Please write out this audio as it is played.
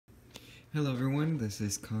Hello everyone, this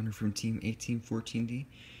is Connor from Team 1814D,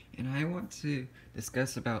 and I want to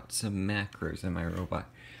discuss about some macros in my robot.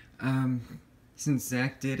 Since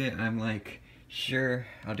Zach did it, I'm like, sure,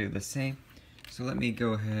 I'll do the same. So let me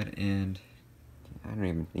go ahead and, I don't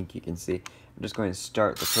even think you can see, I'm just going to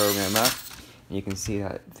start the program up, and you can see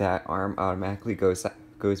that that arm automatically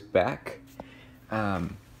goes back,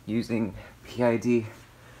 using PID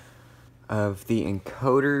of the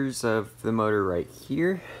encoders of the motor right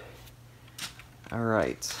here.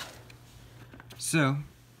 Alright, so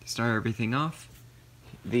to start everything off,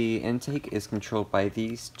 the intake is controlled by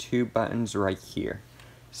these two buttons right here.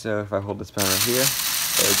 So if I hold this button right here,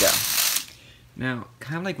 there we go. Now,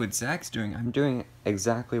 kind of like what Zach's doing, I'm doing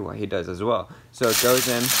exactly what he does as well. So it goes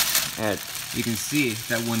in, and you can see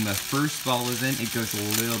that when the first ball is in, it goes a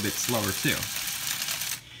little bit slower too.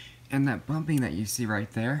 And that bumping that you see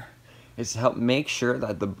right there is to help make sure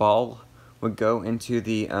that the ball would go into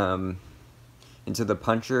the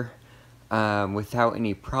puncher without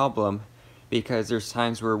any problem, because there's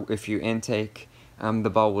times where if you intake, the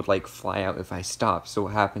ball would like fly out if I stop. So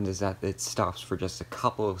what happens is that it stops for just a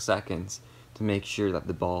couple of seconds to make sure that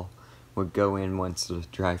the ball would go in once the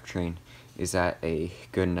drivetrain is at a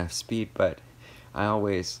good enough speed. But I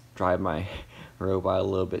always drive my robot a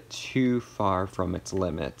little bit too far from its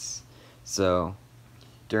limits. So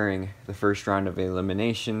during the first round of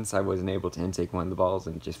eliminations, I wasn't able to intake one of the balls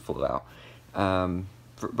and it just flew out.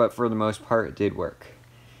 But for the most part, it did work.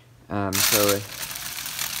 Alright, so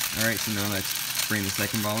now let's bring the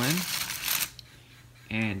second ball in.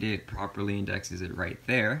 And it properly indexes it right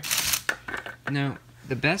there. Now,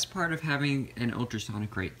 the best part of having an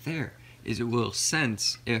ultrasonic right there is it will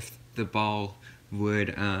sense if the ball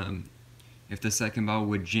would, if the second ball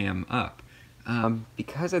would jam up.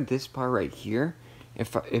 Because of this part right here,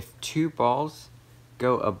 if two balls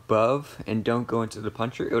go above and don't go into the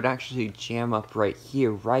puncher, it would actually jam up right here,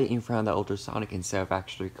 right in front of the ultrasonic instead of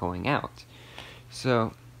actually going out.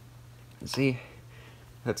 So, see,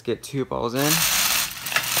 let's get two balls in.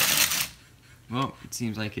 Well, it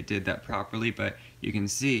seems like it did that properly, but you can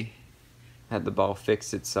see that the ball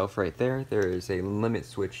fixed itself right there. There is a limit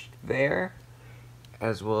switch there,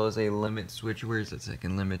 as well as a limit switch. Where's the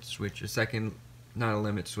second limit switch? Not a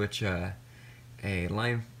limit switch, a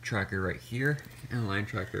line tracker right here, and a line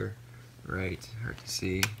tracker right, hard to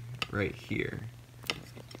see, right here.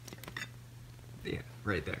 Yeah,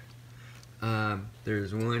 right there.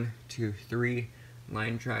 There's 1, 2, 3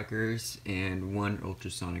 line trackers and one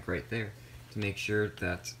ultrasonic right there to make sure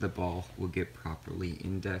that the ball will get properly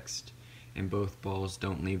indexed and both balls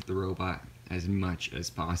don't leave the robot as much as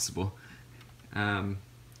possible.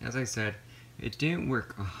 As I said, it didn't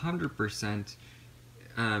work 100%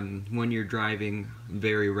 when you're driving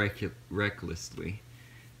very recklessly,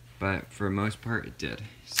 but for the most part it did.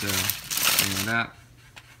 So bring it up,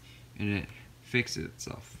 and it fixes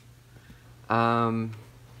itself.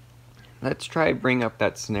 Let's try bring up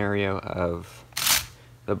that scenario of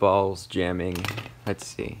the balls jamming. Let's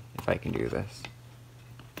see if I can do this.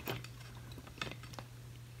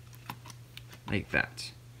 Like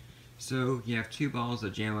that. So you have two balls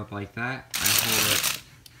that jam up like that. I hold it,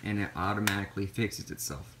 and it automatically fixes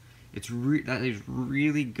itself. That is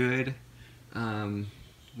really good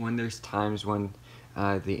when there's times when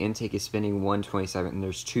the intake is spinning 127 and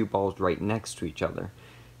there's two balls right next to each other.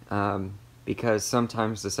 Because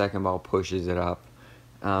sometimes the second ball pushes it up,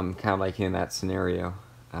 kind of like in that scenario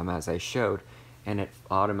as I showed, and it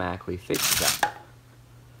automatically fixes that.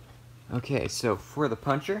 Okay, so for the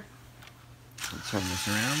puncher, let's turn this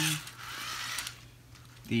around.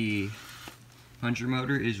 The puncher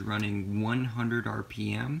motor is running 100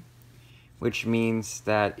 RPM, which means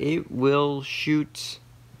that it will shoot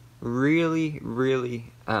really,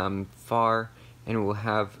 really far, and will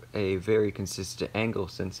have a very consistent angle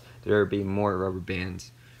since there will be more rubber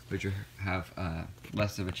bands, which have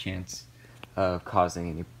less of a chance of causing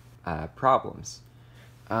any problems.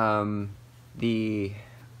 The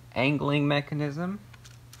angling mechanism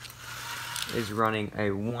is running a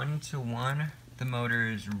 1-to-1. The motor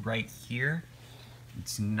is right here.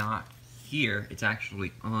 It's not here. It's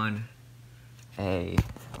actually on a,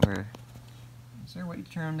 is there a way to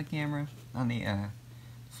turn on the camera? On the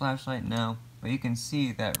flashlight? No. But you can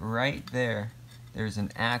see that right there, there's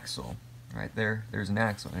an axle. Right there, there's an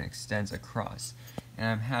axle, and it extends across. And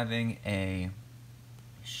I'm having a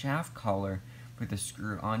shaft collar with a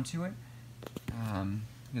screw onto it.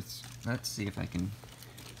 Let's see if I can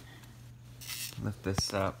lift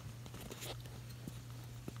this up.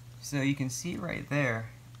 So you can see right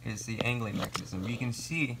there is the angling mechanism. You can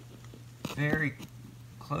see very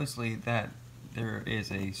closely that there is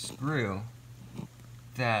a screw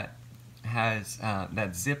that has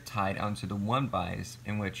that zip tied onto the one bias,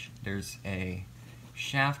 in which there's a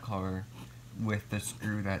shaft cover with the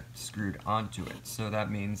screw that's screwed onto it. So that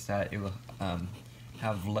means that it will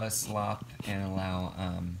have less slop and allow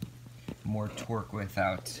more torque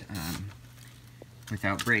without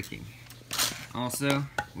breaking. Also,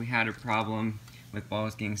 we had a problem with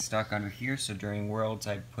balls getting stuck under here, so during Worlds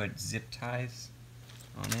I put zip ties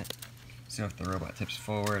on it. So if the robot tips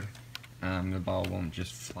forward, the ball won't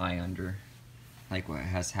just fly under like what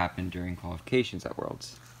has happened during qualifications at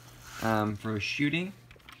Worlds. For shooting,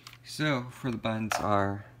 so for the buttons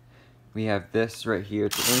we have this right here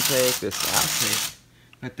to intake, this to outtake,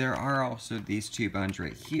 but there are also these two buttons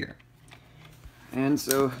right here. And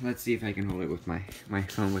so let's see if I can hold it with my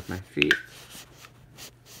phone with my feet.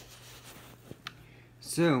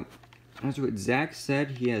 So, as what Zach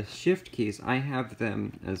said, he has shift keys. I have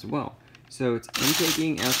them as well. So it's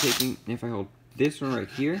intaking, outtaking. If I hold this one right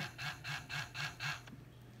here,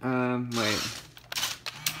 wait.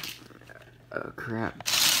 Oh crap.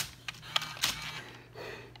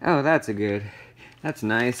 Oh, that's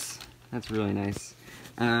nice. That's really nice.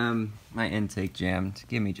 My intake jammed.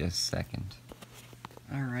 Give me just a second.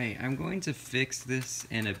 Alright, I'm going to fix this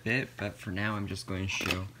in a bit, but for now I'm just going to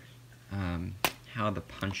show how the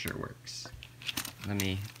puncher works. Let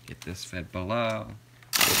me get this fed below,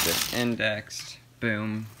 get this indexed,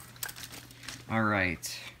 boom.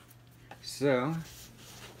 Alright, so,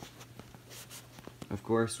 of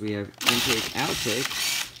course we have intake,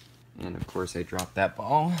 outtake, and of course I dropped that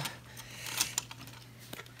ball.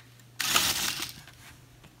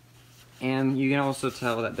 And you can also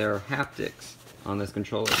tell that there are haptics on this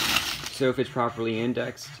controller. So if it's properly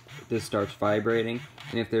indexed, this starts vibrating,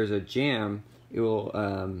 and if there's a jam, it will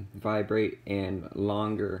vibrate in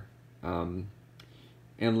longer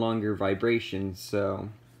vibrations. So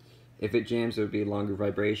if it jams, it would be longer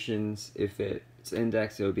vibrations. If it's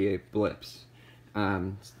indexed, it would be blips.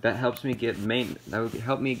 That helps me get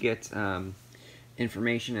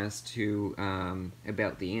information as to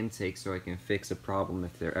about the intake, so I can fix a problem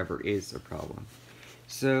if there ever is a problem.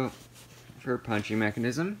 So for punching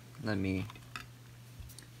mechanism, let me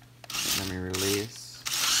release.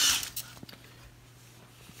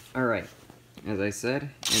 Alright, as I said,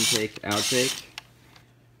 intake, outtake.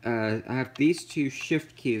 I have these two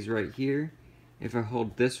shift keys right here. If I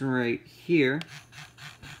hold this one right here,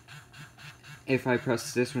 if I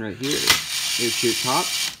press this one right here, it would shoot top.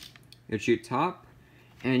 It would shoot top.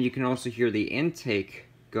 And you can also hear the intake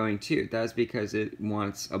going too. That's because it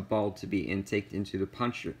wants a ball to be intaked into the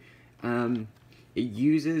puncher. It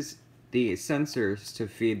uses the sensors to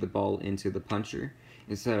feed the ball into the puncher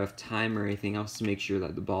instead of time or anything else to make sure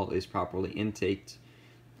that the ball is properly intaked.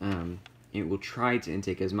 It will try to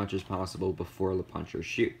intake as much as possible before the puncher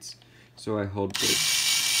shoots. So I hold this.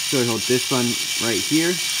 So I hold this one right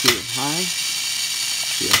here, shoot it high,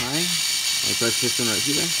 I press this one right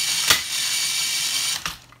here.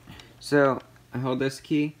 So I hold this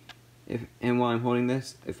key, and while I'm holding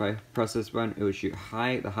this, if I press this button, it would shoot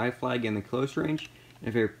the high flag in the close range.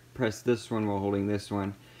 And if I press this one while holding this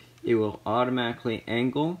one, it will automatically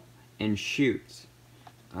angle and shoot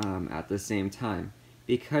at the same time.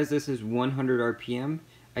 Because this is 100 RPM,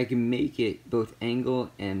 I can make it both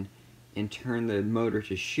angle and turn the motor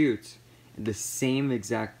to shoot at the same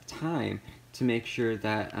exact time to make sure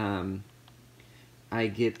that I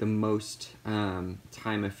get the most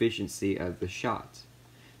time efficiency of the shot.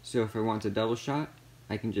 So if I want a double shot,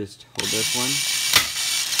 I can just hold this one.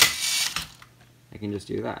 I can just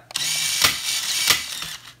do that.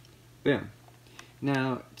 Boom.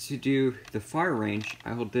 Now, to do the far range,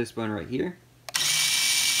 I hold this button right here,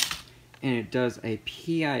 and it does a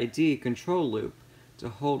PID control loop to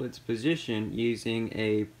hold its position using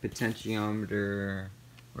a potentiometer.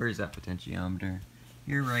 Where is that potentiometer?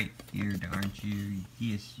 You're right here, aren't you?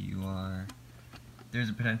 Yes, you are. There's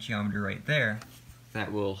a potentiometer right there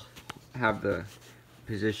that will have the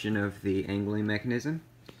position of the angling mechanism.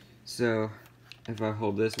 So, if I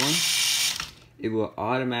hold this one, it will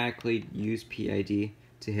automatically use PID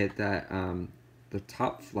to hit that the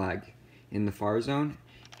top flag in the far zone,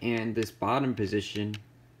 and this bottom position,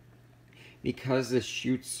 because this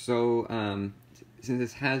shoots so since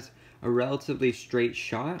this has a relatively straight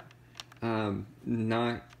shot,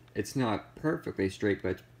 it's not perfectly straight, but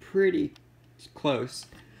it's pretty close.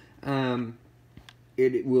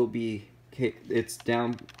 It will be, its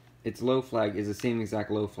low flag is the same exact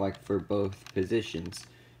low flag for both positions.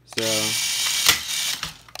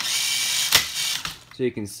 So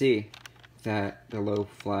you can see that the low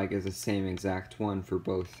flag is the same exact one for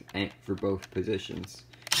both positions.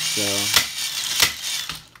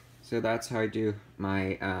 So that's how I do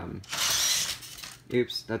my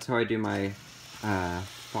Oops, that's how I do my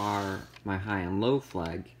my high and low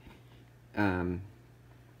flag in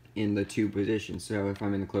the two positions. So if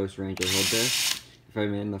I'm in the close range, I hold this. If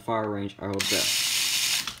I'm in the far range, I hold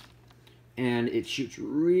this. And it shoots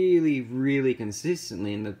really, really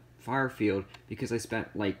consistently in the far field because I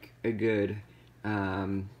spent like a good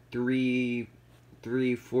 3-4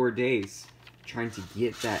 days trying to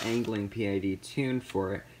get that angling PID tuned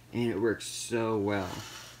for it, and it works so well.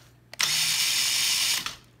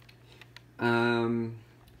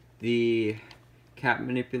 The cap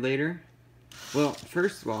manipulator. Well,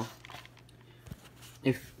 first of all,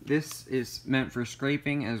 if this is meant for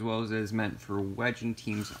scraping as well as it is meant for wedging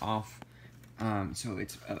teams off, so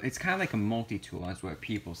it's kind of like a multi-tool, is what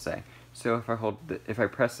people say. So if I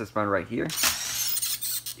press this button right here,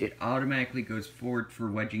 it automatically goes forward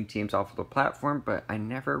for wedging teams off of the platform, but I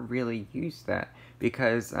never really use that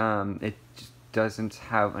because it just doesn't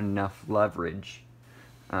have enough leverage.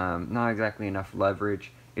 Not exactly enough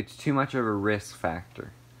leverage. It's too much of a risk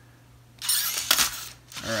factor.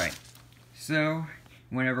 Alright, so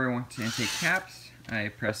whenever I want to intake caps, I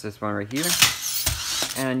press this one right here,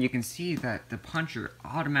 and you can see that the puncher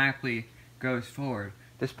automatically goes forward.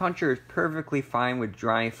 This puncher is perfectly fine with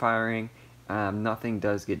dry firing. Nothing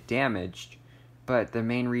does get damaged, but the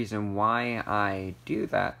main reason why I do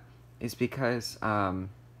that is because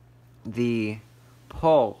the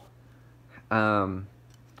pull, when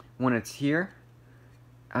it's here,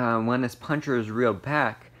 when this puncher is reeled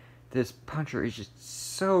back, this puncher is just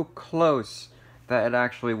so close that it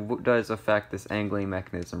actually does affect this angling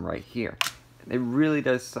mechanism right here. It really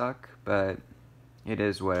does suck, but it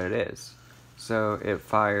is what it is. So it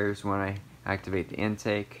fires when I activate the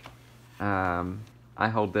intake. I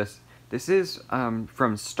hold this. This is from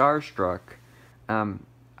Starstruck.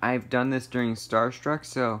 I've done this during Starstruck,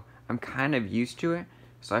 so I'm kind of used to it.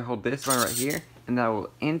 So I hold this one right here, and that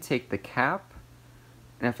will intake the cap.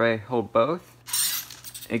 And if I hold both,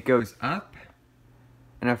 it goes up.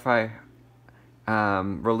 And if I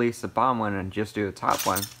release the bottom one and just do the top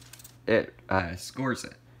one, it scores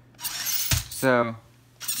it. So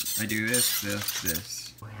I do this, this,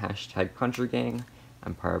 this. Hashtag Puncher Gang.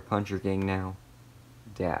 I'm part of Puncher Gang now.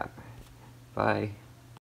 Dab. Bye.